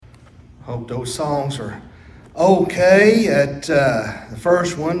Hope those songs are okay. The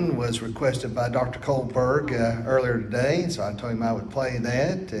first one was requested by Dr. Kohlberg earlier today, so I told him I would play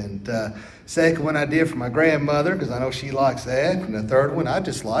that. And second one I did for my grandmother, because I know she likes that. And the third one I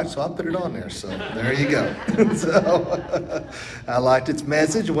just liked, so I put it on there. So there you go. So I liked its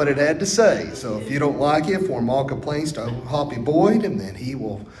message, what it had to say. So if you don't like it, form all complaints to Hoppy Boyd, and then he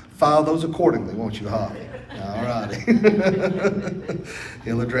will file those accordingly, won't you, Hoppy? All righty.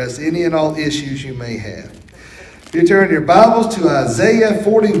 He'll address any and all issues you may have. If you turn your Bibles to Isaiah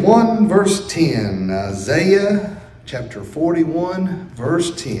 41, verse 10. Isaiah chapter 41,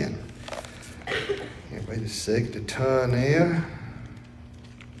 verse 10. Wait a second to turn there.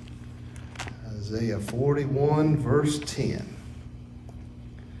 Isaiah 41, verse 10.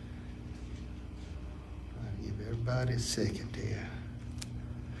 I'll give everybody a second there.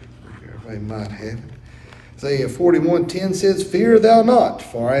 Everybody might have it. Isaiah 41:10 says, "Fear thou not,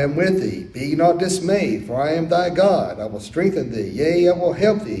 for I am with thee. Be not dismayed, for I am thy God. I will strengthen thee, yea, I will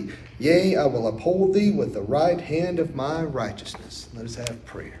help thee. Yea, I will uphold thee with the right hand of my righteousness." Let us have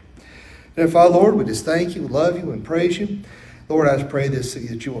prayer. And Father, Lord, we just thank you, love you, and praise you. Lord, I just pray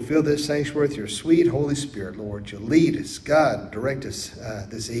that you will fill this sanctuary with your sweet Holy Spirit, Lord. You'll lead us, guide, and direct us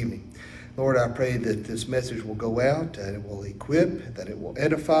this evening. Lord, I pray that this message will go out, that it will equip, that it will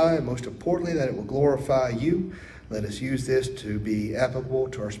edify, and most importantly, that it will glorify you. Let us use this to be applicable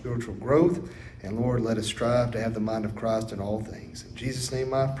to our spiritual growth. And Lord, let us strive to have the mind of Christ in all things. In Jesus'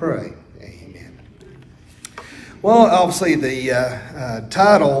 name I pray. Amen. Well, obviously the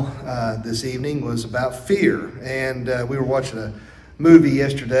title this evening was about fear. And we were watching a movie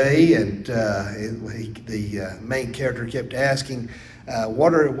yesterday, and the main character kept asking,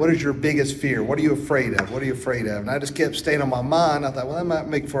 what is your biggest fear? What are you afraid of? What are you afraid of? And I just kept staying on my mind. I thought, well, that might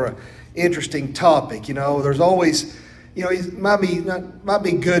make for an interesting topic. You know, there's always, it might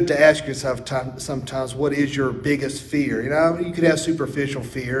be good to ask yourself sometimes, what is your biggest fear? You know, you could have superficial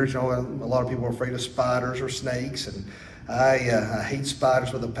fears. You know, a lot of people are afraid of spiders or snakes, and I hate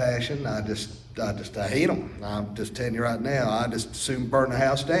spiders with a passion. I hate them. I'm just telling you right now, I just assume burn the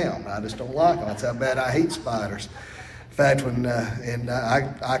house down. I just don't like them. That's how bad I hate spiders. In fact,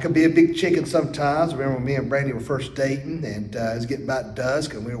 I could be a big chicken sometimes. I remember when me and Brandy were first dating, and it was getting about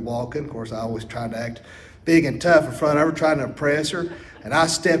dusk, and we were walking. Of course, I always tried to act big and tough in front of her, trying to impress her. And I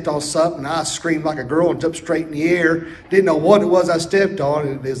stepped on something, and I screamed like a girl and jumped straight in the air. Didn't know what it was I stepped on.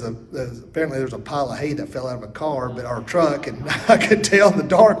 Apparently there was a pile of hay that fell out of a car, our truck, and I could tell in the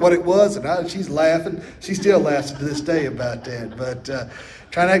dark what it was. And she's laughing. She still laughs to this day about that. But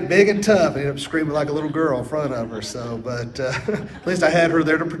trying to act big and tough, and ended up screaming like a little girl in front of her. So, but at least I had her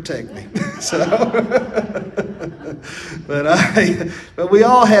there to protect me. So, but we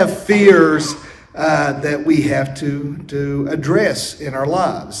all have fears that we have to address in our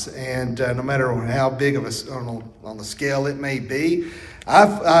lives, and no matter how big of on the scale it may be,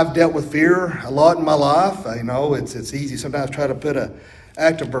 I've dealt with fear a lot in my life. It's easy sometimes to try to put an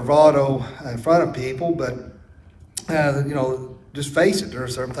act of bravado in front of people, but just face it. There are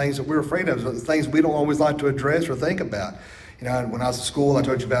certain things that we're afraid of, things we don't always like to address or think about. When I was in school, I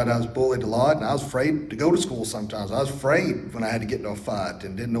told you about I was bullied a lot, and I was afraid to go to school sometimes. I was afraid when I had to get into a fight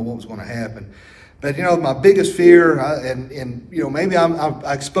and didn't know what was going to happen. But, my biggest fear, maybe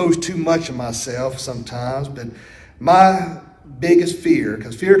I expose too much of myself sometimes, but my biggest fear,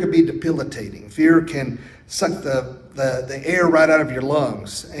 because fear can be debilitating. Fear can suck the air right out of your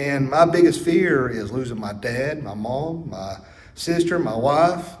lungs. And my biggest fear is losing my dad, my mom, my sister, my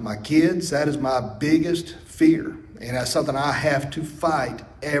wife, my kids. That is my biggest fear. And that's something I have to fight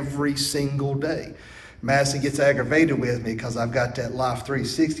every single day. Madison gets aggravated with me because I've got that Life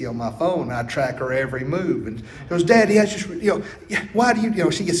 360 on my phone, and I track her every move. And she goes, "Daddy, why do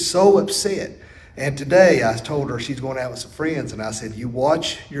you?" She gets so upset. And today I told her she's going out with some friends, and I said, "You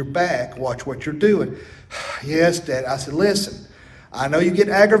watch your back, watch what you're doing." "Yes, Dad." I said, "Listen, I know you get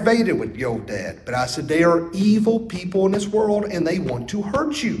aggravated with your dad, but I said, there are evil people in this world, and they want to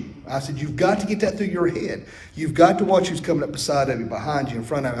hurt you." I said, "You've got to get that through your head. You've got to watch who's coming up beside of you, behind you, in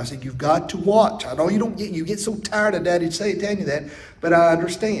front of you." I said, "You've got to watch. I know you get so tired of Daddy telling you that, but I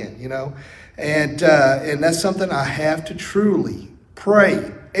understand, And that's something I have to truly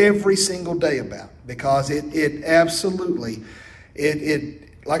pray every single day about, because it absolutely,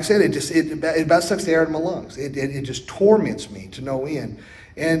 like I said, it about sucks the air out of my lungs. It just torments me to no end.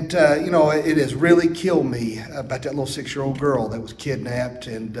 And, it has really killed me about that little 6-year-old girl that was kidnapped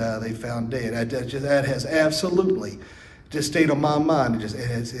and they found dead. That has absolutely just stayed on my mind.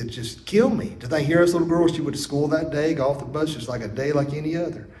 It just killed me. To think, here this little girl, she went to school that day, got off the bus just like a day like any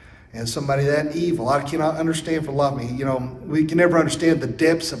other. and somebody that evil. I cannot understand for the life of me. We can never understand the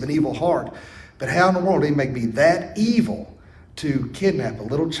depths of an evil heart. But how in the world he make be that evil to kidnap a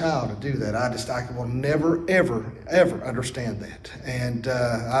little child to do that? I will never, ever, ever understand that. And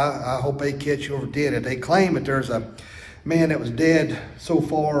I hope they catch whoever did it. They claim that there's a man that was dead so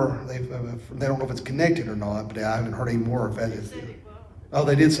far. They don't know if it's connected or not, but I haven't heard any more.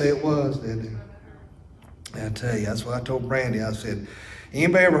 They did say it was, did they? I tell you, that's what I told Brandy. I said,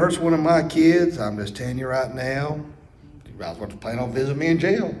 anybody ever hurts one of my kids, I'm just telling you right now, I was going to plan on visiting me in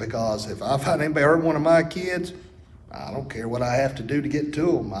jail, because if I find anybody hurt one of my kids, I don't care what I have to do to get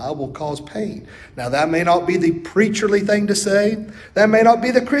to them. I will cause pain. Now, that may not be the preacherly thing to say. That may not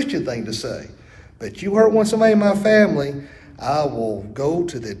be the Christian thing to say. But you hurt somebody in my family, I will go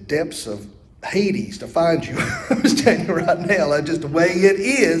to the depths of Hades to find you. I'm just telling you right now, that's just the way it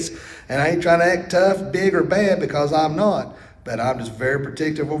is. And I ain't trying to act tough, big, or bad, because I'm not. But I'm just very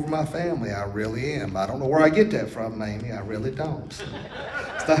protective over my family. I really am. I don't know where I get that from, Amy. I really don't. So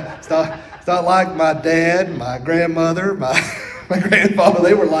it's not like my dad, my grandmother, my grandfather.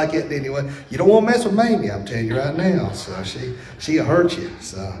 They were like it anyway. You don't want to mess with Mamie, I'm telling you right now. So she'll hurt you.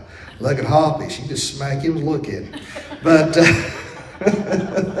 So look at Hoppy. She just smack you and look at him. But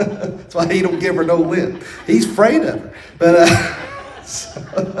that's why he don't give her no lip. He's afraid of her. But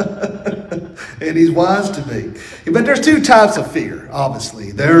and he's wise to be. But there's two types of fear,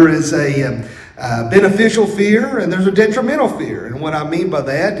 obviously. There is a beneficial fear, and there's a detrimental fear. And what I mean by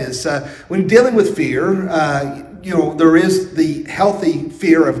that is when dealing with fear, there is the healthy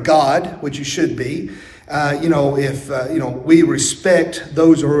fear of God, which you should be. If we respect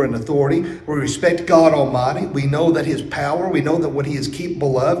those who are in authority, we respect God Almighty. We know that His power, we know that what He is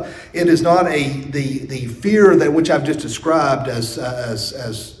capable of. It is not the fear that which I've just described as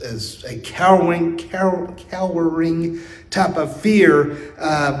a cowering type of fear.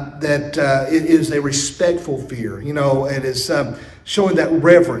 That it is a respectful fear. It is showing that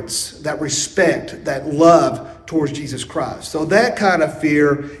reverence, that respect, that love towards Jesus Christ. So that kind of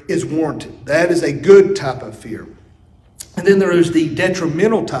fear is warranted. That is a good type of fear. And then there is the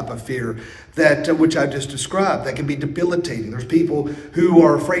detrimental type of fear that which I just described. That can be debilitating. There's people who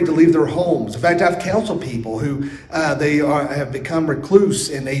are afraid to leave their homes. In fact, I've counseled people who have become recluse,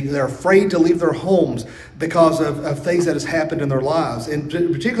 and they're afraid to leave their homes because of things that has happened in their lives. And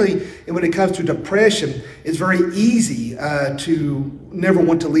particularly when it comes to depression, it's very easy to never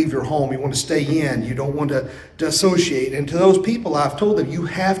want to leave your home. You want to stay in. You don't want to associate. And to those people, I've told them, you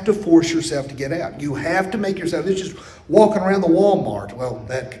have to force yourself to get out. You have to make yourself, it's just walking around the Walmart. Well,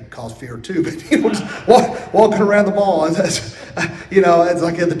 that can cause fear too, but just walking around the mall. It's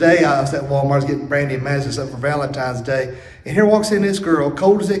like the other day I was at Walmart, I was getting Brandy and Madison something for Valentine's Day. And here walks in this girl,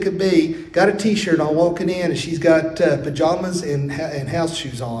 cold as it could be, got a t-shirt on, walking in, and she's got pajamas and house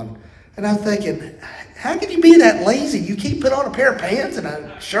shoes on. And I'm thinking, how can you be that lazy? You keep putting on a pair of pants and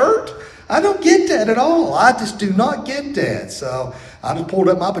a shirt? I don't get that at all. I just do not get that. So I just pulled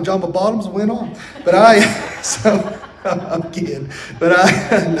up my pajama bottoms and went on. But I'm kidding. But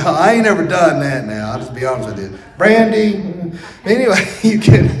I ain't ever done that now. I'll just be honest with you. Brandy, anyway, you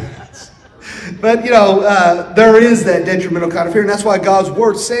can. But, there is that detrimental kind of fear. And that's why God's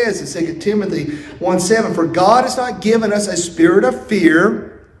word says in 2 Timothy 1:7, for God has not given us a spirit of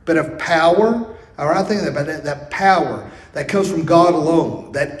fear, but of power. All right, think about that power that comes from God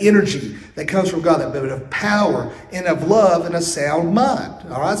alone, that energy that comes from God, that bit of power and of love and a sound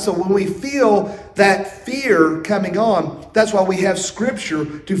mind. All right, so when we feel that fear coming on, that's why we have Scripture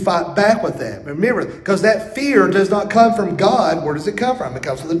to fight back with that. Remember, because that fear does not come from God. Where does it come from? It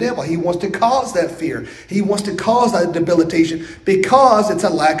comes from the devil. He wants to cause that fear. He wants to cause that debilitation because it's a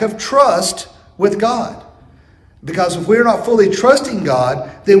lack of trust with God. Because if we're not fully trusting God,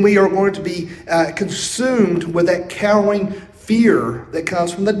 then we are going to be consumed with that cowering fear that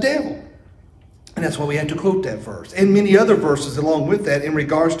comes from the devil. And that's why we have to quote that verse. And many other verses along with that in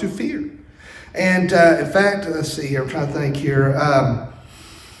regards to fear. And in fact, let's see here. I'm trying to think here.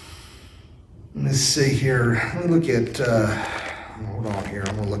 Let's see here. Let me look at, hold on here.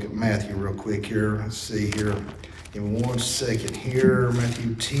 I'm going to look at Matthew real quick here. Let's see here. Give me 1 second here.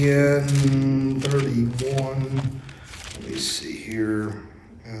 Matthew 10:31. Let me see here.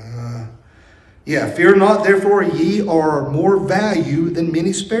 Fear not, therefore ye are more value than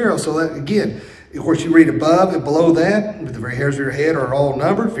many sparrows. So that, again, of course, you read above and below that, the very hairs of your head are all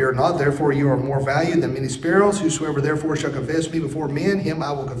numbered. Fear not, therefore you are more value than many sparrows. Whosoever therefore shall confess me before men, him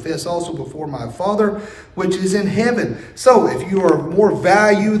I will confess also before my Father, which is in heaven. So if you are more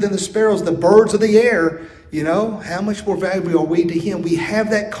value than the sparrows, the birds of the air, how much more valuable are we to Him? We have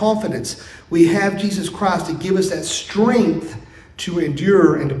that confidence. We have Jesus Christ to give us that strength to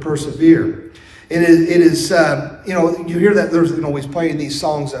endure and to persevere. And it is you hear that there's he's playing these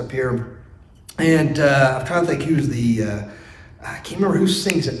songs up here, and I'm trying to think who's the I can't remember who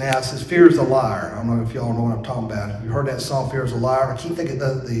sings it now. It says "Fear is a Liar." I don't know if y'all know what I'm talking about. You heard that song "Fear is a Liar"? I can't think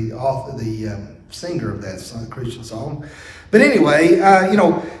of the author, the singer of that song, Christian song. But anyway,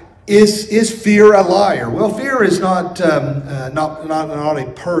 is fear a liar? Well, fear is not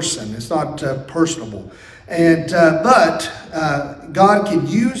a person. It's not personable, but God can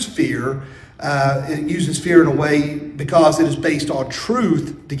use fear. It uses fear in a way because it is based on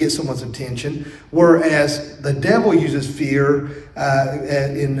truth to get someone's attention, whereas the devil uses fear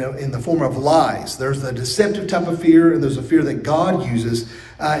in the form of lies. There's the deceptive type of fear, and there's a fear that God uses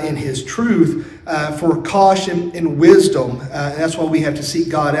in His truth for caution and wisdom. And that's why we have to seek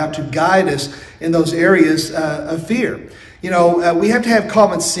God out to guide us in those areas of fear. We have to have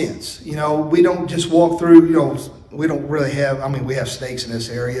common sense. We don't just walk through, we don't really have, we have snakes in this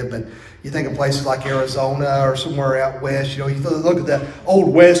area, but you think of places like Arizona or somewhere out west, you look at the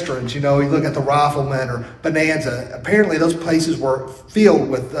old westerns, you look at the Rifleman or Bonanza. Apparently those places were filled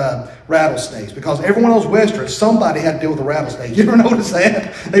with rattlesnakes because every one of those westerns, somebody had to deal with a rattlesnake. You ever notice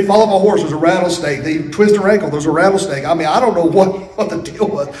that? They fall off a horse, there's a rattlesnake. They twist their ankle, there's a rattlesnake. I don't know what the deal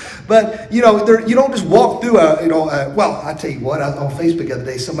was. But, you don't just walk through I tell you what, on Facebook the other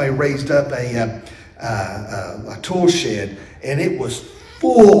day, somebody raised up a tool shed, and it was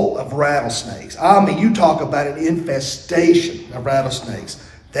full of rattlesnakes. You talk about an infestation of rattlesnakes.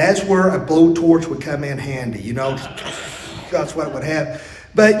 That's where a blowtorch would come in handy. That's what it would have.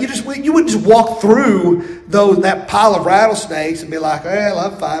 But you wouldn't just walk through that pile of rattlesnakes and be like, well,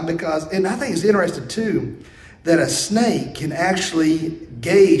 I'm fine, and I think it's interesting too that a snake can actually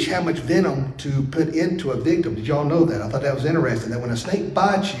gauge how much venom to put into a victim. Did y'all know that? I thought that was interesting, that when a snake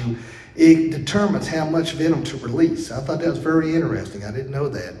bites you, it determines how much venom to release. I thought that was very interesting. I didn't know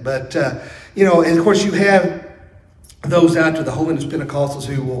that. But, and of course you have those out to the Holiness Pentecostals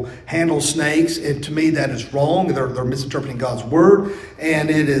who will handle snakes. And to me, that is wrong. They're misinterpreting God's word. And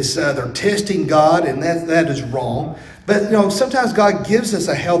it is, they're testing God, and that is wrong. But, sometimes God gives us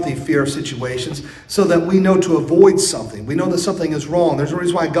a healthy fear of situations so that we know to avoid something. We know that something is wrong. There's a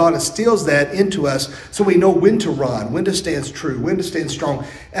reason why God instills that into us so we know when to run, when to stand true, when to stand strong,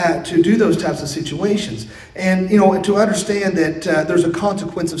 to do those types of situations. And, and to understand that there's a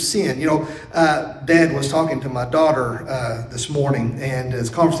consequence of sin. Dad was talking to my daughter this morning, and this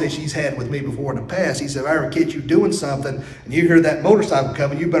conversation he's had with me before in the past. He said, if I ever catch you doing something and you hear that motorcycle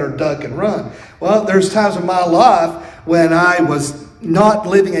coming, you better duck and run. Well, there's times in my life when I was not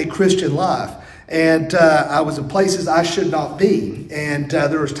living a Christian life, and I was in places I should not be. And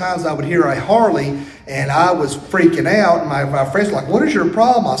there was times I would hear a Harley, and I was freaking out. And my friends were like, what is your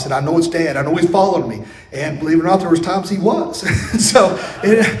problem? I said, I know it's Dad. I know he's following me. And believe it or not, there was times he was. So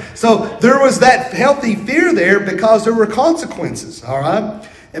there was that healthy fear there because there were consequences, all right?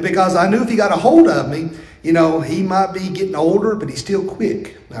 And because I knew if he got a hold of me, he might be getting older, but he's still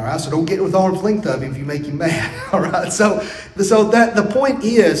quick. All right, so don't get with arm's length of him if you make him mad. All right, so that the point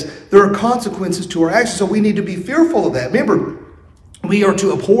is there are consequences to our actions, so we need to be fearful of that. Remember, we are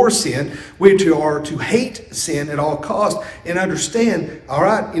to abhor sin. We are to hate sin at all costs and understand, all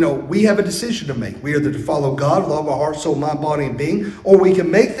right, we have a decision to make. We are either to follow God with all of our heart, soul, mind, body, and being, or we can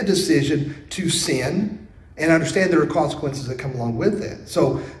make the decision to sin and understand there are consequences that come along with that.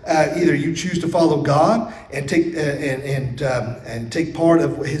 So either you choose to follow God and take take part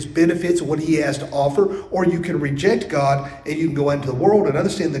of His benefits and what He has to offer, or you can reject God and you can go into the world and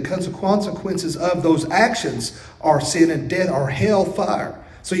understand the consequences of those actions are sin and death, or hell, fire.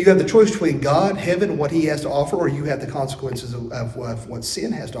 So you have the choice between God, heaven, what He has to offer, or you have the consequences of what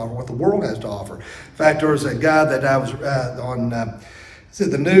sin has to offer, what the world has to offer. In fact, there was a guy that I was on.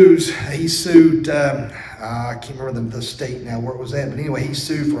 The news, he sued, I can't remember the state now where it was at, but anyway, he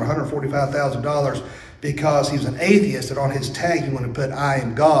sued for $145,000 because he was an atheist, and on his tag he wanted to put "I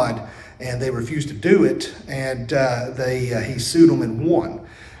am God," and they refused to do it, and he sued them and won.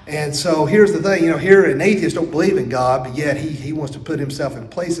 And so here's the thing, here an atheist don't believe in God, but yet he wants to put himself in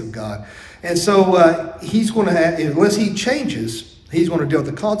place of God. And so he's going to have, unless he changes, he's going to deal with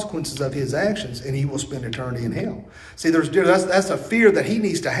the consequences of his actions, and he will spend eternity in hell. See, that's a fear that he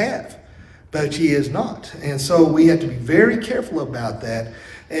needs to have, but he is not. And so we have to be very careful about that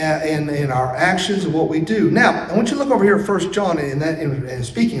in our actions and what we do. Now, I want you to look over here at 1 John, and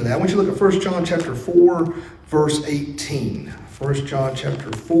speaking of that, I want you to look at 1 John chapter 4, verse 18. 1 John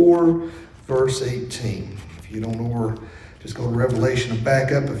chapter 4, verse 18. If you don't know where, just go to Revelation and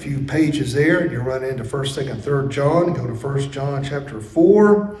back up a few pages there, and you run into 1st, 2nd, 3rd John. Go to 1 John chapter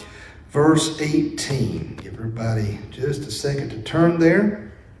 4, verse 18. Give everybody just a second to turn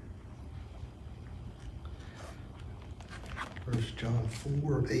there. 1 John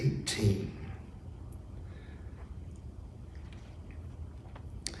 4:18.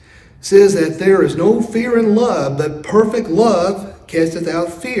 Says that there is no fear in love, but perfect love casteth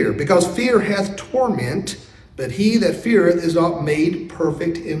out fear, because fear hath torment, but he that feareth is not made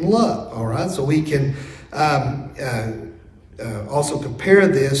perfect in love. All right, so we can also compare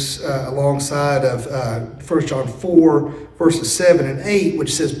this alongside of 1 John 4, verses 7 and 8,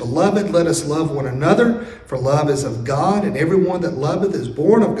 which says, Beloved, let us love one another, for love is of God, and everyone that loveth is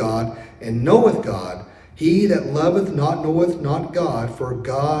born of God, and knoweth God. He that loveth not knoweth not God, for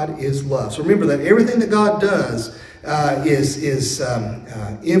God is love. So remember that everything that God does is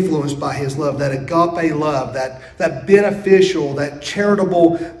influenced by his love, that agape love, that beneficial, that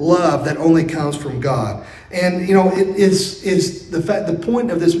charitable love that only comes from God. And it is the point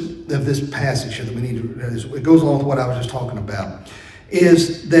of this passage here that we need to, it goes along with what I was just talking about,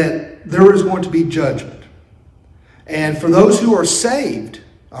 is that there is going to be judgment. And for those who are saved,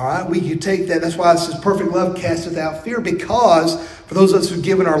 all right, we can take that. That's why it says perfect love casteth out fear, because for those of us who've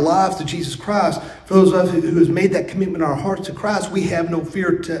given our lives to Jesus Christ, for those of us who has made that commitment in our hearts to Christ, we have no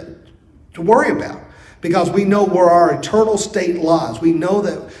fear to worry about, because we know where our eternal state lies. We know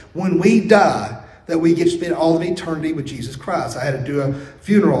that when we die, that we get to spend all of eternity with Jesus Christ. I had to do a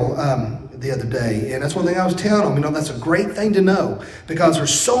funeral the other day, and that's one thing I was telling them. That's a great thing to know, because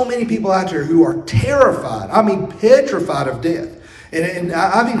there's so many people out there who are terrified, petrified of death. And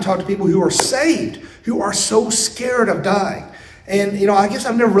I've even talked to people who are saved, who are so scared of dying. And, I guess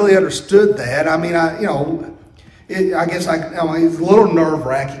I've never really understood that. I guess it's a little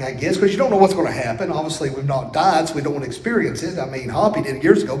nerve-wracking, I guess, because you don't know what's going to happen. Obviously, we've not died, so we don't want to experience it. Hoppy did it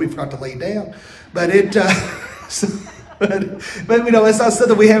years ago. We forgot to lay down. But it's not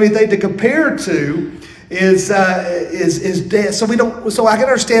something we have anything to compare to. Is death. So I can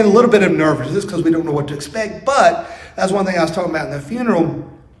understand a little bit of nervousness because we don't know what to expect. But that's one thing I was talking about in the funeral.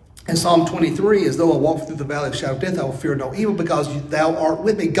 In Psalm 23, as though I walk through the valley of the shadow of death, I will fear no evil, because thou art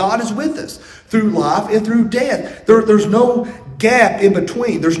with me. God is with us through life and through death. There's no gap in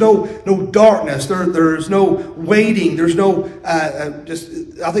between. There's no darkness. There's no waiting. There's no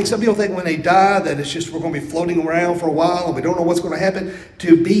I think some people think when they die that it's just we're going to be floating around for a while and we don't know what's going to happen.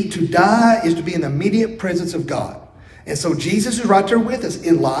 To die is to be in the immediate presence of God. And so Jesus is right there with us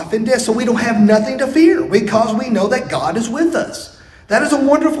in life and death. So we don't have nothing to fear, because we know that God is with us. That is a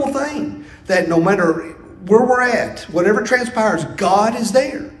wonderful thing, that no matter where we're at, whatever transpires, God is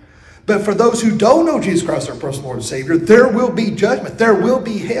there. But for those who don't know Jesus Christ, our personal Lord and Savior, there will be judgment. There will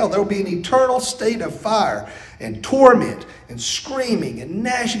be hell. There will be an eternal state of fire and torment and screaming and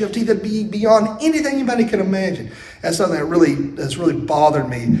gnashing of teeth that be beyond anything anybody can imagine. That's something that's really bothered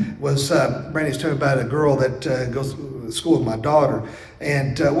me. Was Brandy's telling me about a girl that goes to school with my daughter,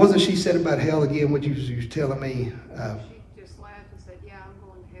 and wasn't she said about hell again? What you were telling me? She just laughed and said, "Yeah, I'm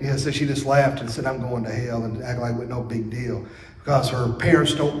going to hell." Yeah, so she just laughed and said, "I'm going to hell," and act like it was no big deal, because her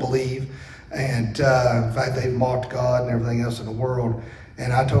parents don't believe, and in fact they've mocked God and everything else in the world.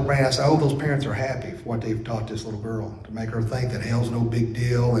 And I told Brandy, I said, those parents are happy for what they've taught this little girl, to make her think that hell's no big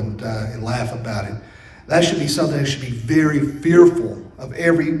deal and laugh about it. That should be something that should be very fearful of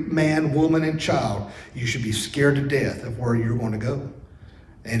every man, woman, and child. You should be scared to death of where you're going to go.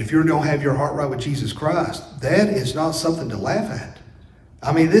 And if you don't have your heart right with Jesus Christ, that is not something to laugh at.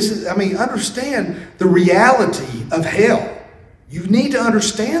 Understand the reality of hell. You need to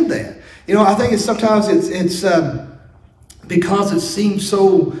understand that. I think sometimes it's because it seems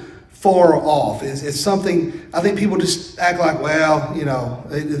so far off. It's something, I think people just act like, well, they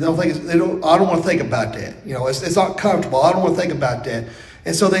don't think I don't want to think about that. It's not comfortable. I don't want to think about that.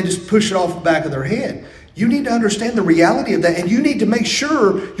 And so they just push it off the back of their head. You need to understand the reality of that, and you need to make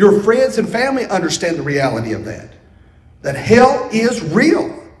sure your friends and family understand the reality of that. That hell is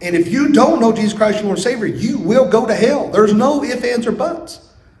real. And if you don't know Jesus Christ, your Lord and Savior, you will go to hell. There's no ifs, ands, or buts.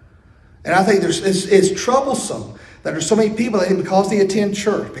 And I think it's troublesome that there's so many people that because they attend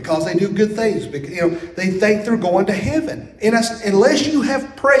church, because they do good things, they think they're going to heaven. And unless you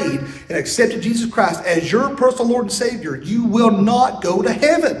have prayed and accepted Jesus Christ as your personal Lord and Savior, you will not go to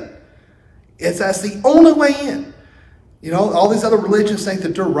heaven. That's the only way in. All these other religions think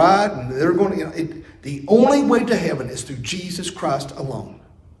that they're right and they're going to. The only way to heaven is through Jesus Christ alone.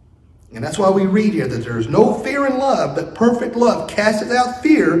 And that's why we read here that there is no fear in love, but perfect love casteth out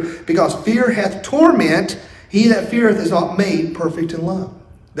fear, because fear hath torment. He that feareth is not made perfect in love.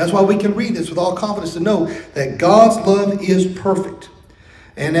 That's why we can read this with all confidence to know that God's love is perfect.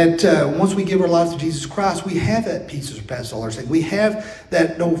 And that once we give our lives to Jesus Christ, we have that peace that surpasses all understanding. We have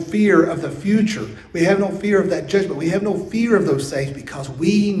that no fear of the future. We have no fear of that judgment. We have no fear of those things because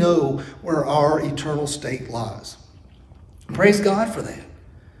we know where our eternal state lies. Praise God for that.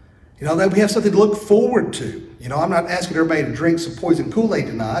 That we have something to look forward to. I'm not asking everybody to drink some poison Kool-Aid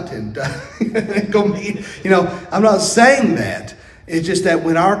tonight and go meet. I'm not saying that. It's just that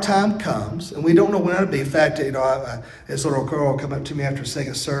when our time comes, and we don't know when it'll be. In fact, this little girl come up to me after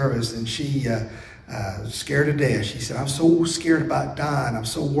second service, and she scared to death. She said, "I'm so scared about dying. I'm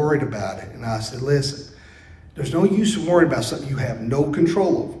so worried about it." And I said, "Listen, there's no use in worrying about something you have no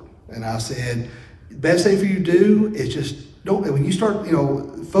control over." And I said, "The best thing for you to do is just don't. When you start,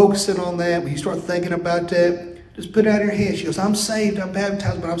 focusing on that, when you start thinking about that, just put it out of your head." She goes, "I'm saved, I'm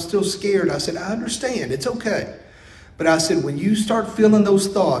baptized, but I'm still scared." I said, "I understand. It's okay." But I said, when you start feeling those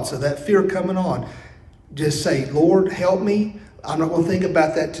thoughts of that fear coming on, just say, "Lord, help me. I'm not going to think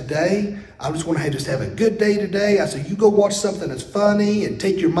about that today. I'm just going to just have a good day today." I said, "You go watch something that's funny and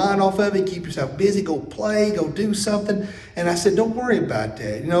take your mind off of it. Keep yourself busy. Go play. Go do something." And I said, "Don't worry about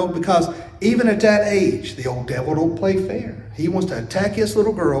that, because even at that age, the old devil don't play fair. He wants to attack his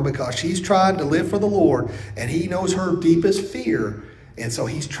little girl because she's trying to live for the Lord, and he knows her deepest fear, and so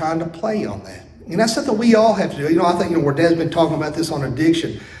he's trying to play on that." And that's something we all have to do. I think, where Dad's been talking about this on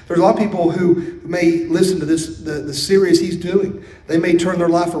addiction, there's a lot of people who may listen to this, the series he's doing. They may turn their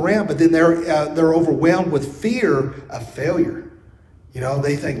life around, but then they're overwhelmed with fear of failure.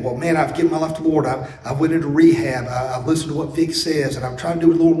 They think, "Well, man, I've given my life to the Lord. I went into rehab. I've listened to what Vic says, and I'm trying to do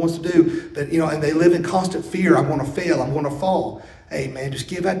what the Lord wants to do." But, and they live in constant fear. "I'm going to fail. I'm going to fall." Hey, man, just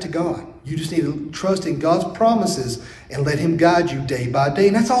give that to God. You just need to trust in God's promises and let him guide you day by day.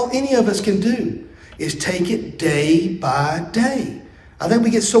 And that's all any of us can do, is take it day by day. I think we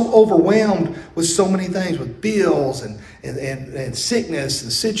get so overwhelmed with so many things, with bills and sickness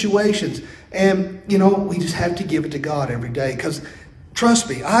and situations. And, we just have to give it to God every day. Because trust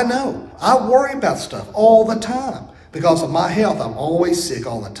me, I know. I worry about stuff all the time. Because of my health, I'm always sick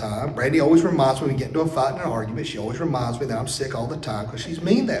all the time. Brandy always reminds me when we get into a fight and an argument, she always reminds me that I'm sick all the time because she's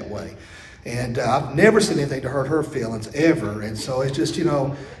mean that way. And I've never said anything to hurt her feelings ever. And so it's just,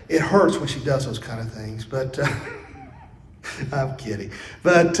 it hurts when she does those kind of things. But I'm kidding.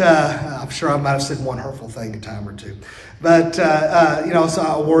 But I'm sure I might have said one hurtful thing a time or two. But, so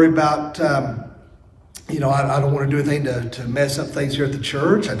I worry about... I don't want to do anything to mess up things here at the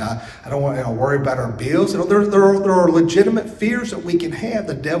church, and I don't want to worry about our bills. There are legitimate fears that we can have,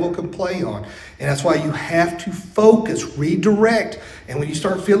 the devil can play on. And that's why you have to focus, redirect. And when you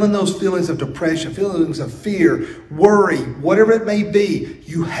start feeling those feelings of depression, feelings of fear, worry, whatever it may be,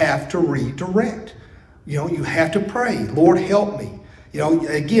 you have to redirect. You have to pray, "Lord, help me."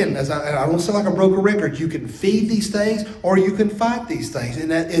 Again, I don't sound like a broken record. You can feed these things or you can fight these things. And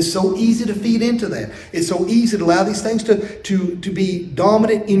that is so easy to feed into that. It's so easy to allow these things to be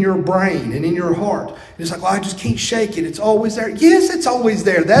dominant in your brain and in your heart. And it's like, "Well, I just can't shake it. It's always there." Yes, it's always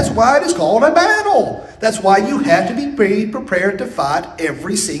there. That's why it is called a battle. That's why you have to be prepared to fight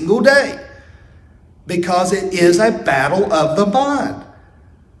every single day. Because it is a battle of the mind.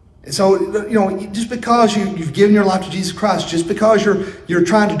 And so, just because you've given your life to Jesus Christ, just because you're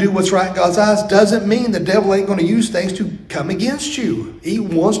trying to do what's right in God's eyes, doesn't mean the devil ain't going to use things to come against you. He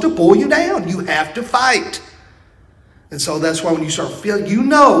wants to pull you down. You have to fight. And so that's why when you start feeling,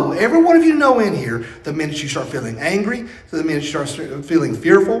 every one of you know in here, the minute you start feeling angry, the minute you start feeling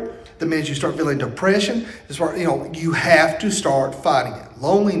fearful, the minute you start feeling depression, you have to start fighting it.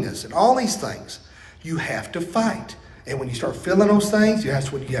 Loneliness and all these things, you have to fight. And when you start feeling those things, you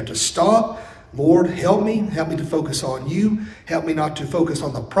have to stop. "Lord, help me to focus on you. Help me not to focus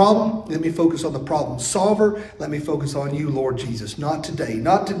on the problem. Let me focus on the problem solver. Let me focus on you, Lord Jesus. Not today,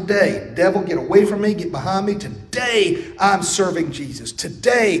 not today. Devil, get away from me, get behind me. Today, I'm serving Jesus.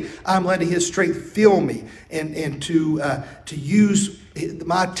 Today, I'm letting his strength fill me and to use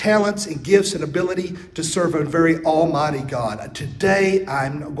my talents and gifts and ability to serve a very almighty God. Today,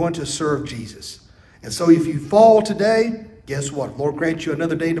 I'm going to serve Jesus." And so if you fall today, guess what? Lord grant you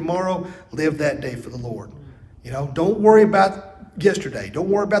another day tomorrow. Live that day for the Lord. Don't worry about yesterday. Don't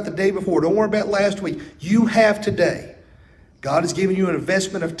worry about the day before. Don't worry about last week. You have today. God has given you an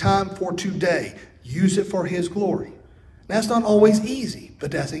investment of time for today. Use it for his glory. That's not always easy, but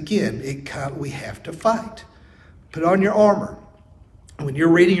that's, again, we have to fight. Put on your armor. When you're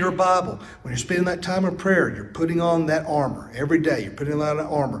reading your Bible, when you're spending that time in prayer, you're putting on that armor. Every day you're putting on that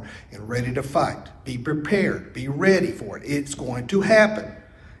armor and ready to fight. Be prepared. Be ready for it. It's going to happen.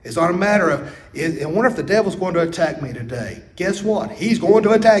 It's not a matter of, I wonder if the devil's going to attack me today. Guess what? He's going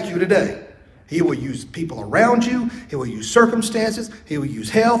to attack you today. He will use people around you. He will use circumstances. He will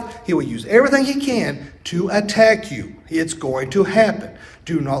use health. He will use everything he can to attack you. It's going to happen.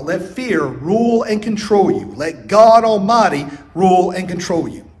 Do not let fear rule and control you. Let God Almighty rule and control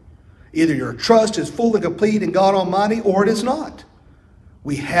you. Either your trust is full and complete in God Almighty or it is not.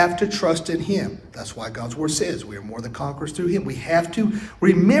 We have to trust in Him. That's why God's Word says we are more than conquerors through Him. We have to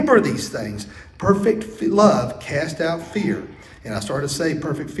remember these things. Perfect love casts out fear. And I started to say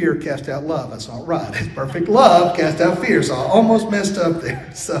perfect fear cast out love. That's not right. It's perfect love cast out fear. So I almost messed up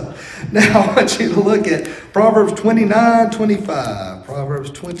there. So now I want you to look at Proverbs 29:25. Proverbs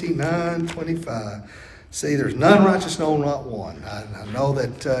 29:25. See, there's none righteous, no, not one. I know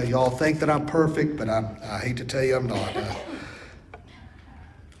that y'all think that I'm perfect, but I hate to tell you I'm not.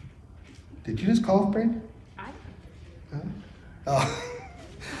 Did you just cough, Brandon? Oh.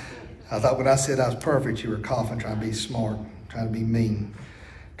 I thought when I said I was perfect, you were coughing, trying to be smart, trying to be mean.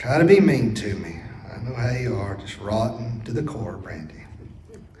 Trying to be mean to me. I know how you are, just rotten to the core, Brandy.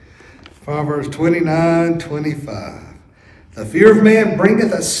 Proverbs 29:25. The fear of man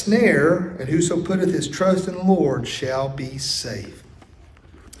bringeth a snare, and whoso putteth his trust in the Lord shall be safe.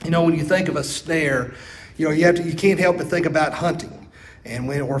 You know, when you think of a snare, you know, you can't help but think about hunting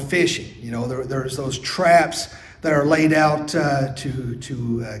or fishing. You know, there's those traps that are laid out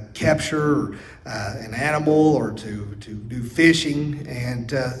to capture an animal or to do fishing.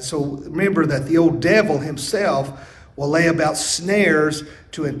 And so remember that the old devil himself will lay about snares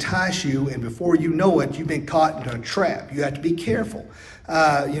to entice you, and before you know it, you've been caught into a trap. You have to be careful.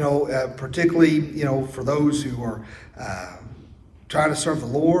 Particularly, you know, for those who are trying to serve the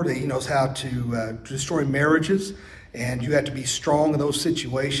Lord, He knows how to destroy marriages, and you have to be strong in those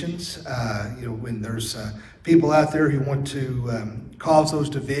situations. When there's people out there who want to cause those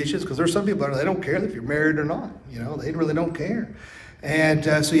divisions, because there's some people out there, they don't care if you're married or not. You know, they really don't care. And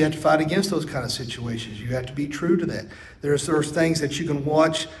so you have to fight against those kind of situations. You have to be true to that. There's things that you can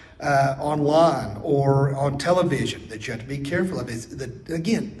watch online or on television that you have to be careful of.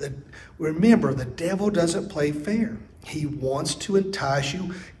 Remember, the devil doesn't play fair. He wants to entice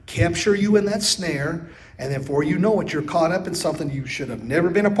you, capture you in that snare, and then before you know it, you're caught up in something you should have never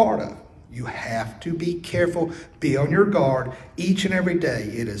been a part of. You have to be careful, be on your guard each and every day.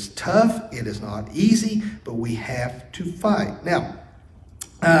 It is tough, it is not easy, but we have to fight. Now,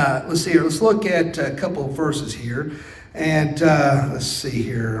 let's see here. Let's look at a couple of verses here. And let's see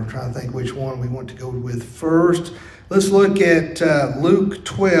here. I'm trying to think which one we want to go with first. Let's look at Luke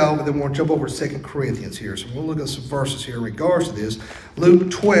 12, and then we'll jump over to 2 Corinthians here. So we'll look at some verses here in regards to this.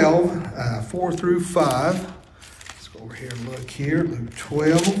 Luke 12, 4 through 5. Let's go over here and look here. Luke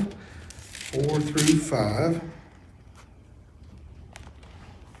 12, 4 through 5.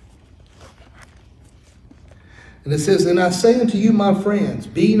 And it says, And I say unto you, my friends,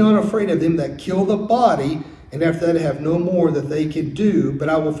 be not afraid of them that kill the body, and after that have no more that they can do, but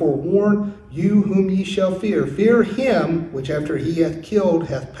I will forewarn you whom ye shall fear. Fear him, which after he hath killed,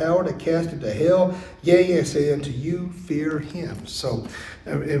 hath power to cast into hell. Yea, I say unto you, fear him. So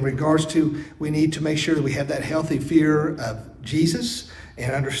in regards to, we need to make sure that we have that healthy fear of Jesus,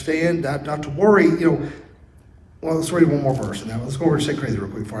 and understand not to worry, Well, let's read one more verse. Now, let's go over to 2 Corinthians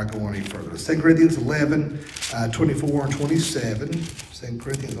real quick before I go on any further. 2 Corinthians 11, 24 and 27. 2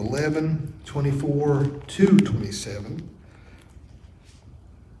 Corinthians 11, 24 to 27.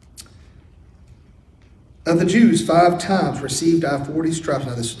 Of the Jews, 5 times received I 40 stripes.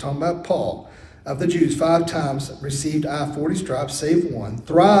 Now, this is talking about Paul. Of the Jews, 5 times received I 40 stripes, save one.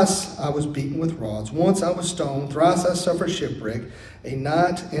 Thrice I was beaten with rods. Once I was stoned. Thrice I suffered shipwreck. A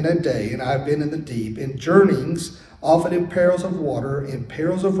night and a day, and I have been in the deep, in journeyings, often in perils of water, in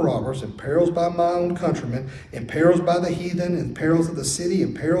perils of robbers, in perils by my own countrymen, in perils by the heathen, in perils of the city,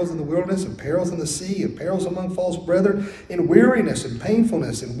 in perils in the wilderness, in perils in the sea, in perils among false brethren, in weariness and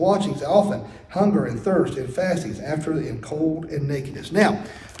painfulness, in watchings, often hunger and thirst, in fastings, after in cold and nakedness. Now,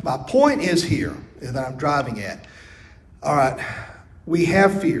 my point is here that I'm driving at. All right, we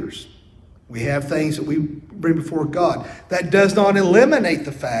have fears. We have things that we bring before God. That does not eliminate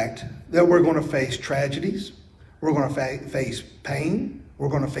the fact that we're going to face tragedies. We're going to face pain. We're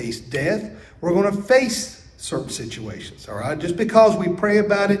going to face death. We're going to face certain situations. All right. Just because we pray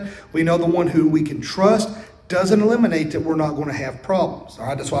about it, we know the one who we can trust, doesn't eliminate that we're not going to have problems. All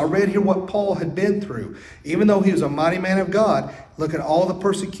right. That's why I read here what Paul had been through. Even though he was a mighty man of God, look at all the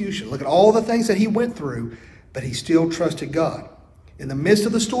persecution. Look at all the things that he went through, but he still trusted God. In the midst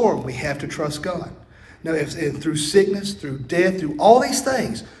of the storm, we have to trust God. Now, through sickness, through death, through all these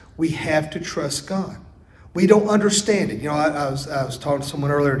things, we have to trust God. We don't understand it. I was talking to someone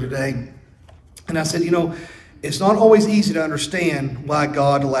earlier today, and I said, it's not always easy to understand why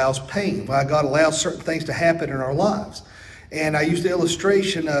God allows pain, why God allows certain things to happen in our lives. And I use the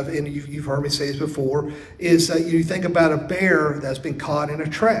illustration of, and you've heard me say this before, is you think about a bear that's been caught in a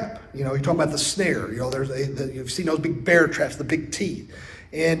trap. You know, you're talking about the snare. You know, you've seen those big bear traps, the big teeth.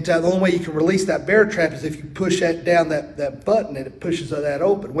 And the only way you can release that bear trap is if you push down that button and it pushes that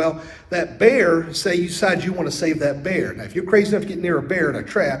open. Well, that bear, say you decide you want to save that bear. Now, if you're crazy enough to get near a bear in a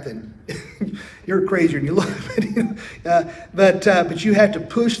trap, then you're crazier than you look. But you have to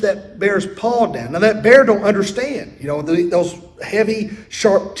push that bear's paw down. Now, that bear don't understand. You know, those heavy,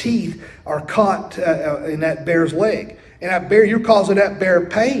 sharp teeth are caught in that bear's leg. And that bear, you're causing that bear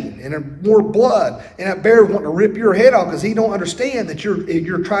pain and more blood. And that bear is wanting to rip your head off because he don't understand that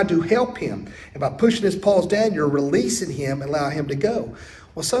you're trying to help him. And by pushing his paws down, you're releasing him and allowing him to go.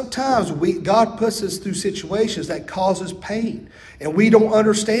 Well, sometimes God puts us through situations that causes pain. And we don't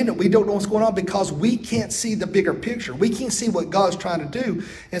understand it. We don't know what's going on because we can't see the bigger picture. We can't see what God's trying to do.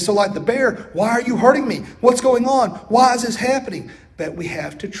 And so like the bear, why are you hurting me? What's going on? Why is this happening? But we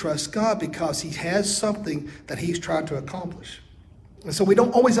have to trust God because he has something that he's trying to accomplish. And so we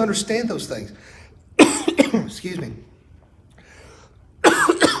don't always understand those things. Excuse me.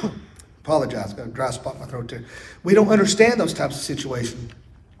 Apologize. Got a dry spot in my throat too. We don't understand those types of situations.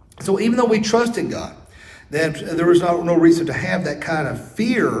 So even though we trust in God, then there is no reason to have that kind of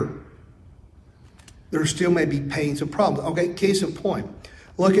fear. There still may be pains and problems. Okay, case in point.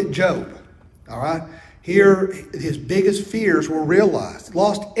 Look at Job. All right. Here, his biggest fears were realized.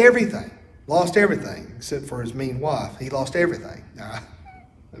 Lost everything except for his mean wife. He lost everything.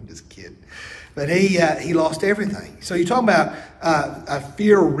 I'm just kidding. But he lost everything. So you're talking about a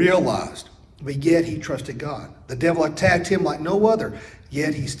fear realized, but yet he trusted God. The devil attacked him like no other,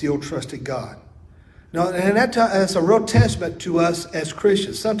 yet he still trusted God. No, and that's a real testament to us as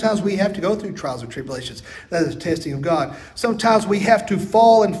Christians. Sometimes we have to go through trials and tribulations. That is a testing of God. Sometimes we have to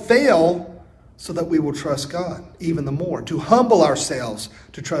fall and fail so that we will trust God even the more, to humble ourselves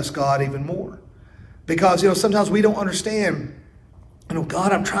to trust God even more. Because, sometimes we don't understand,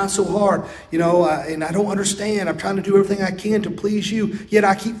 God, I'm trying so hard, and I don't understand. I'm trying to do everything I can to please you, yet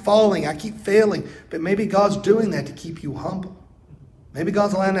I keep falling, I keep failing. But maybe God's doing that to keep you humble. Maybe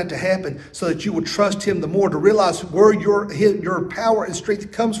God's allowing that to happen so that you will trust him the more, to realize where your power and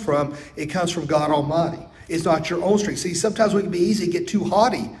strength comes from. It comes from God Almighty. It's not your own strength. See, sometimes we can be easy to get too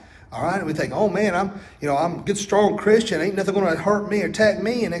haughty. All right, and we think, oh man, I'm a good, strong Christian. Ain't nothing going to hurt me or attack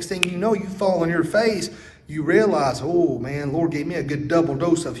me. And next thing you know, you fall on your face. You realize, oh man, Lord gave me a good double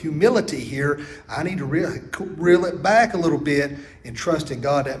dose of humility here. I need to reel it back a little bit and trust in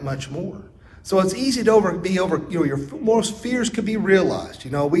God that much more. So it's easy to your most fears could be realized. We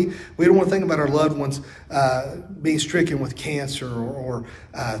don't want to think about our loved ones being stricken with cancer or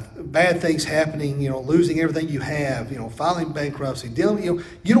bad things happening, losing everything you have, filing bankruptcy, you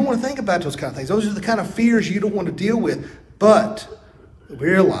don't want to think about those kind of things. Those are the kind of fears you don't want to deal with, but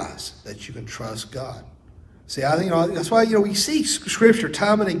realize that you can trust God. See, I think, that's why, we see scripture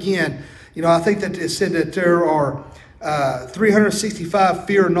time and again. I think that it said that there are 365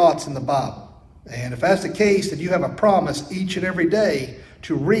 fear nots in the Bible. And if that's the case, then you have a promise each and every day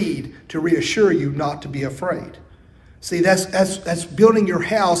to read to reassure you not to be afraid. See, that's building your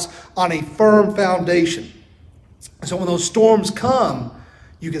house on a firm foundation. So when those storms come,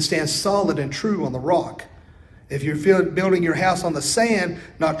 you can stand solid and true on the rock. If you're building your house on the sand,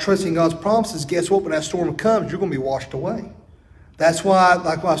 not trusting God's promises, guess what? When that storm comes, you're going to be washed away. That's why,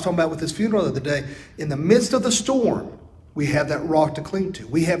 like what I was talking about with this funeral the other day, in the midst of the storm, we have that rock to cling to.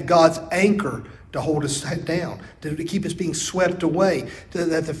 We have God's anchor to hold us down, to keep us being swept away.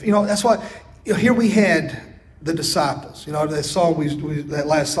 That's why here we had the disciples. That song that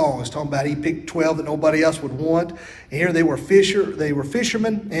last song was talking about. He picked 12 that nobody else would want. And here they were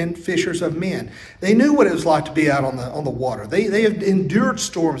fishermen and fishers of men. They knew what it was like to be out on the water. They had endured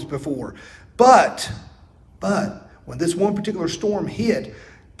storms before, but when this one particular storm hit,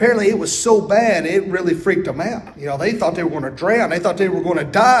 apparently it was so bad, it really freaked them out. They thought they were going to drown. They thought they were going to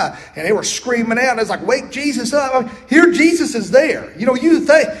die. And they were screaming out. It's like, wake Jesus up. Here Jesus is there. You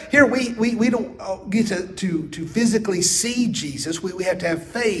think, here we don't get to physically see Jesus. We have to have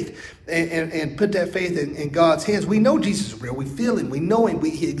faith and put that faith in God's hands. We know Jesus is real. We feel him. We know him.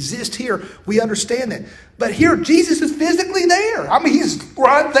 He exists here. We understand that. But here, Jesus is physically there. He's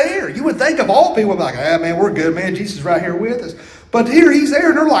right there. You would think of all people like, man, we're good, man. Jesus is right here with us. But here he's there,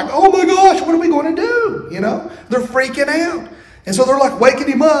 and they're like, oh my gosh, what are we going to do? They're freaking out. And so they're like waking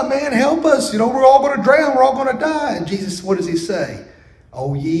him up, man, help us. We're all going to drown. We're all going to die. And Jesus, what does he say?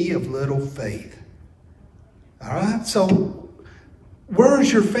 Oh, ye of little faith. All right. So where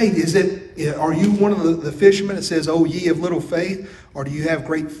is your faith? Is it are you one of the fishermen that says, "Oh, ye of little faith," or do you have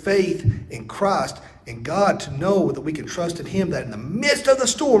great faith in Christ and God to know that we can trust in Him, that in the midst of the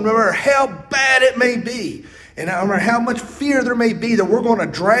storm, no matter how bad it may be, and no matter how much fear there may be that we're going to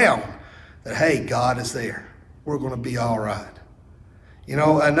drown, that, hey, God is there. We're going to be all right. You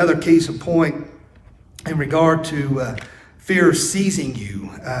know, another case in point in regard to fear seizing you,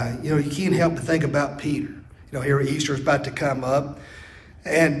 you can't help but think about Peter. You know, here Easter is about to come up,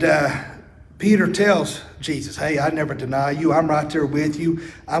 and Peter tells Jesus, "Hey, I never deny you. I'm right there with you.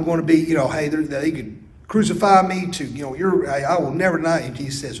 I'm going to be, hey, they could crucify me to, I will never deny you." And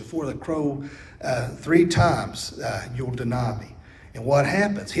Jesus says, "Before the crow 3 times, you'll deny me." And what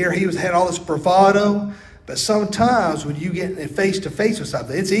happens? Here he had all this bravado, but sometimes when you get face to face with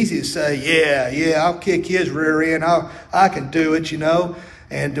something, it's easy to say, yeah, I'll kick his rear end. I can do it,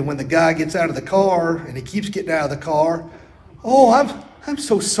 And when the guy gets out of the car and he keeps getting out of the car, "Oh, I'm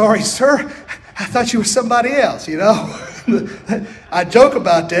so sorry, sir. I thought you were somebody else, I joke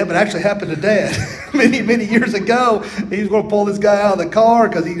about that, but it actually happened to Dad many years ago. He was going to pull this guy out of the car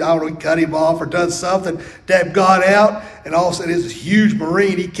because he cut him off or done something. Dad got out, and all of a sudden there's this huge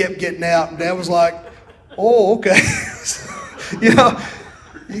Marine. He kept getting out, and Dad was like, "Oh, okay."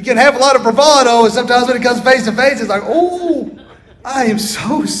 You can have a lot of bravado, and sometimes when it comes face to face, it's like, "Oh, I am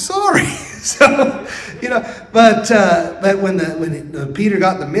so sorry." So, but when Peter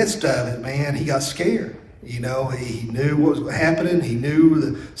got in the midst of it, man, he got scared. He knew what was happening. He knew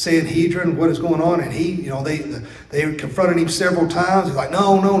the Sanhedrin, what is going on, and they confronted him several times. He's like,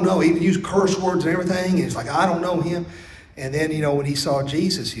 no. He even used curse words and everything. And he's like, "I don't know him." And then, when he saw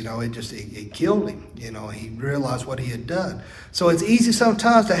Jesus, it killed him. He realized what he had done. So it's easy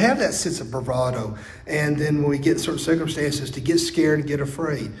sometimes to have that sense of bravado. And then when we get in certain circumstances, to get scared and get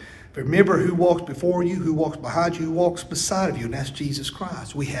afraid. But remember who walks before you, who walks behind you, who walks beside of you, and that's Jesus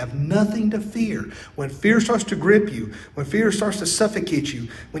Christ. We have nothing to fear. When fear starts to grip you, when fear starts to suffocate you,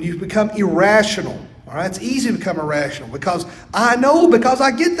 when you become irrational, all right, it's easy to become irrational because I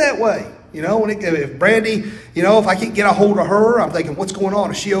get that way. If Brandy, if I can't get a hold of her, I'm thinking, what's going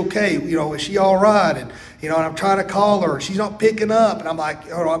on? Is she okay? Is she all right? And, and I'm trying to call her. She's not picking up. And I'm like,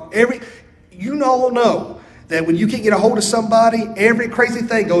 know that when you can't get a hold of somebody, every crazy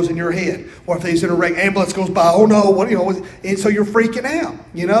thing goes in your head. Or if there's an ambulance goes by, oh no, and so you're freaking out,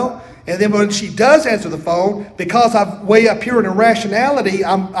 And then when she does answer the phone, because I'm way up here in irrationality,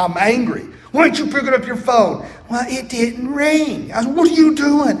 I'm angry. "Why aren't you picking up your phone?" "Well, it didn't ring." I said, "What are you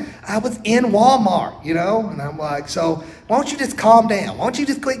doing?" "I was in Walmart, And I'm like, "So why don't you just calm down? Why don't you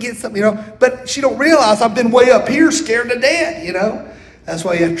just get something, But she don't realize I've been way up here scared to death, That's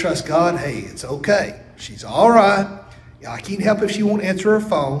why you have to trust God. Hey, it's okay. She's all right. I can't help if she won't answer her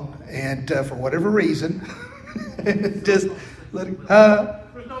phone, and for whatever reason, just let it.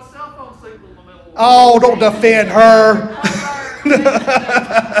 There's no cell phone signal in the middle of Oh, don't defend her.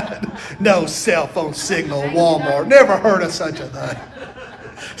 No cell phone signal at Walmart. Never heard of such a thing.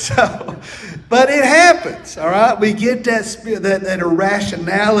 So, but it happens. All right, we get that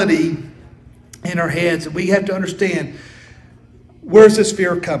irrationality in our heads, and we have to understand, where's this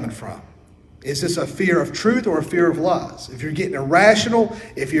fear coming from? Is this a fear of truth or a fear of lies? If you're getting irrational,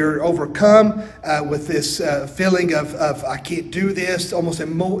 if you're overcome with this feeling of I can't do this, almost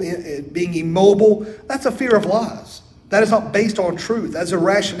being immobile, that's a fear of lies. That is not based on truth. That's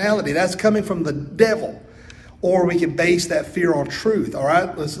irrationality. That's coming from the devil. Or we can base that fear on truth. All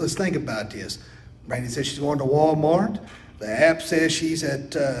right, let's think about this. Brandy says she's going to Walmart. The app says she's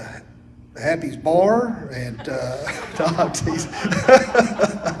at Happy's Bar, and I'm just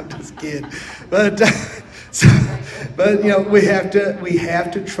kidding. But we have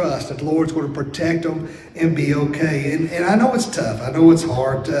to trust that the Lord's going to protect them and be okay. And I know it's tough. I know it's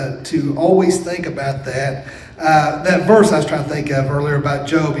hard to always think about that. That verse I was trying to think of earlier about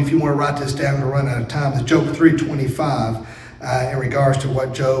Job, if you want to write this down, we're running out of time, is Job 3:25 in regards to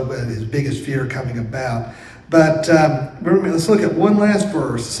what Job, his biggest fear coming about. But let's look at one last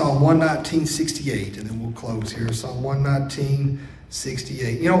verse, Psalm 119:68, and then we'll close here. Psalm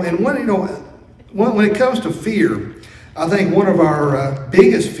 119:68. When it comes to fear, I think one of our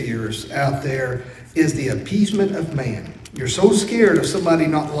biggest fears out there is the appeasement of man. You're so scared of somebody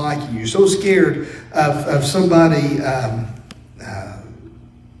not liking you. You're so scared of somebody.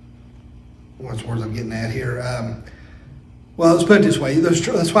 What's the words I'm getting at here? Well, let's put it this way.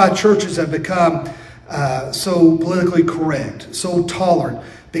 That's why churches have become so politically correct, so tolerant,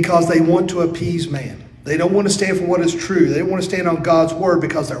 because they want to appease man. They don't want to stand for what is true. They don't want to stand on God's word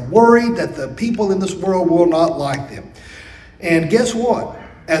because they're worried that the people in this world will not like them. And guess what?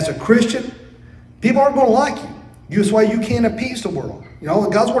 As a Christian, people aren't going to like you. That's why you can't appease the world. You know,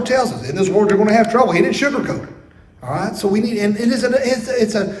 God's word tells us in this world you're going to have trouble. He didn't sugarcoat it. All right, so we need, and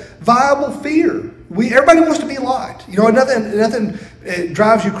it's a viable fear. Everybody wants to be liked. You know, nothing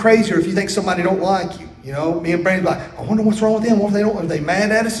drives you crazier if you think somebody don't like you. You know, me and Brandy's like, I wonder what's wrong with them. What if they don't? Are they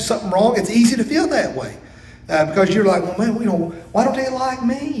mad at us? Is something wrong? It's easy to feel that way because you're like, well, man, you know, why don't they like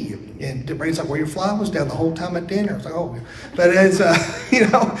me? And Brandy's like, well, your fly was down the whole time at dinner. I was like, oh, but it's you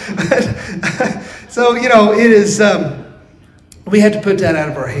know, so you know, it is. We have to put that out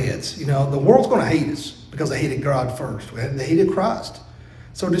of our heads. You know, the world's going to hate us because they hated God first. They hated Christ.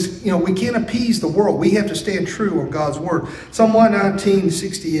 So just, you know, we can't appease the world. We have to stand true on God's word. Psalm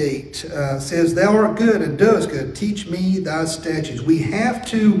 119:68 says, Thou art good and doest good. Teach me thy statutes. We have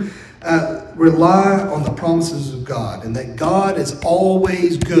to rely on the promises of God and that God is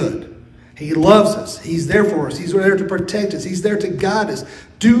always good. He loves us. He's there for us. He's there to protect us. He's there to guide us.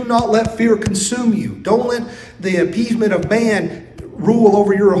 Do not let fear consume you. Don't let the appeasement of man rule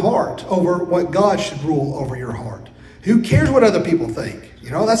over your heart, over what God should rule over your heart. Who cares what other people think?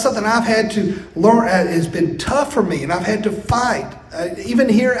 You know, that's something I've had to learn. It's been tough for me, and I've had to fight, even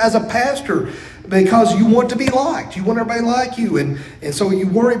here as a pastor, because you want to be liked. You want everybody to like you, and so you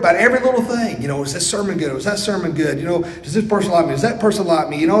worry about every little thing. You know, is this sermon good? Is that sermon good? You know, does this person like me? Does that person like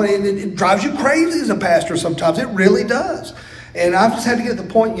me? You know, and it drives you crazy as a pastor sometimes. It really does. And I've just had to get to the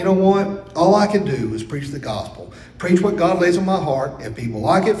point, you know what? All I can do is preach the gospel. Preach what God lays on my heart. If people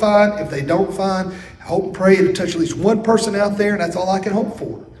like it, fine. If they don't, fine. Hope and pray to touch at least one person out there, and that's all I can hope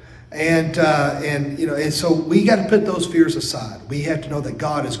for. And you know, and so we got to put those fears aside. We have to know that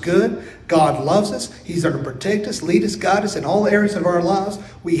God is good. God loves us. He's there to protect us, lead us, guide us in all areas of our lives.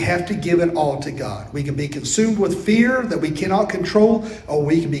 We have to give it all to God. We can be consumed with fear that we cannot control, or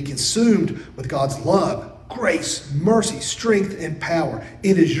we can be consumed with God's love, grace, mercy, strength, and power.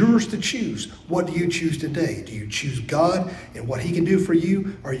 It is yours to choose. What do you choose today? Do you choose God and what He can do for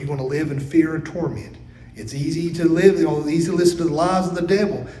you? Or are you going to live in fear and torment? It's easy to live, you know, it's easy to listen to the lies of the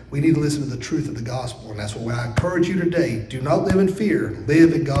devil. We need to listen to the truth of the gospel. And that's what I encourage you today. Do not live in fear.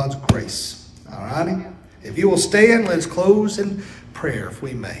 Live in God's grace. All righty? If you will stand, let's close in prayer, if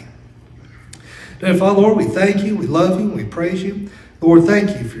we may. Dear Father, Lord, we thank you, we love you, we praise you. Lord,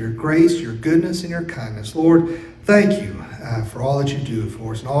 thank you for your grace, your goodness, and your kindness. Lord, thank you for all that you do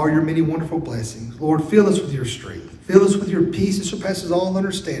for us and all your many wonderful blessings. Lord, fill us with your strength. Fill us with your peace that surpasses all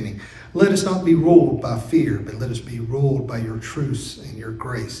understanding. Let us not be ruled by fear, but let us be ruled by your truths and your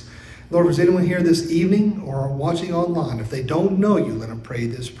grace. Lord, if there's anyone here this evening or watching online, if they don't know you, let them pray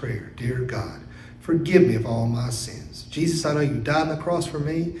this prayer. Dear God, forgive me of all my sins. Jesus, I know you died on the cross for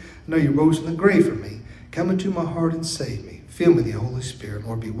me. I know you rose in the grave for me. Come into my heart and save me. Fill me with the Holy Spirit.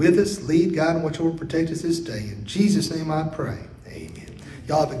 Lord, be with us, lead, guide, and watch over, protect us this day. In Jesus' name I pray. Amen.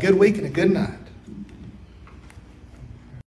 Y'all have a good week and a good night.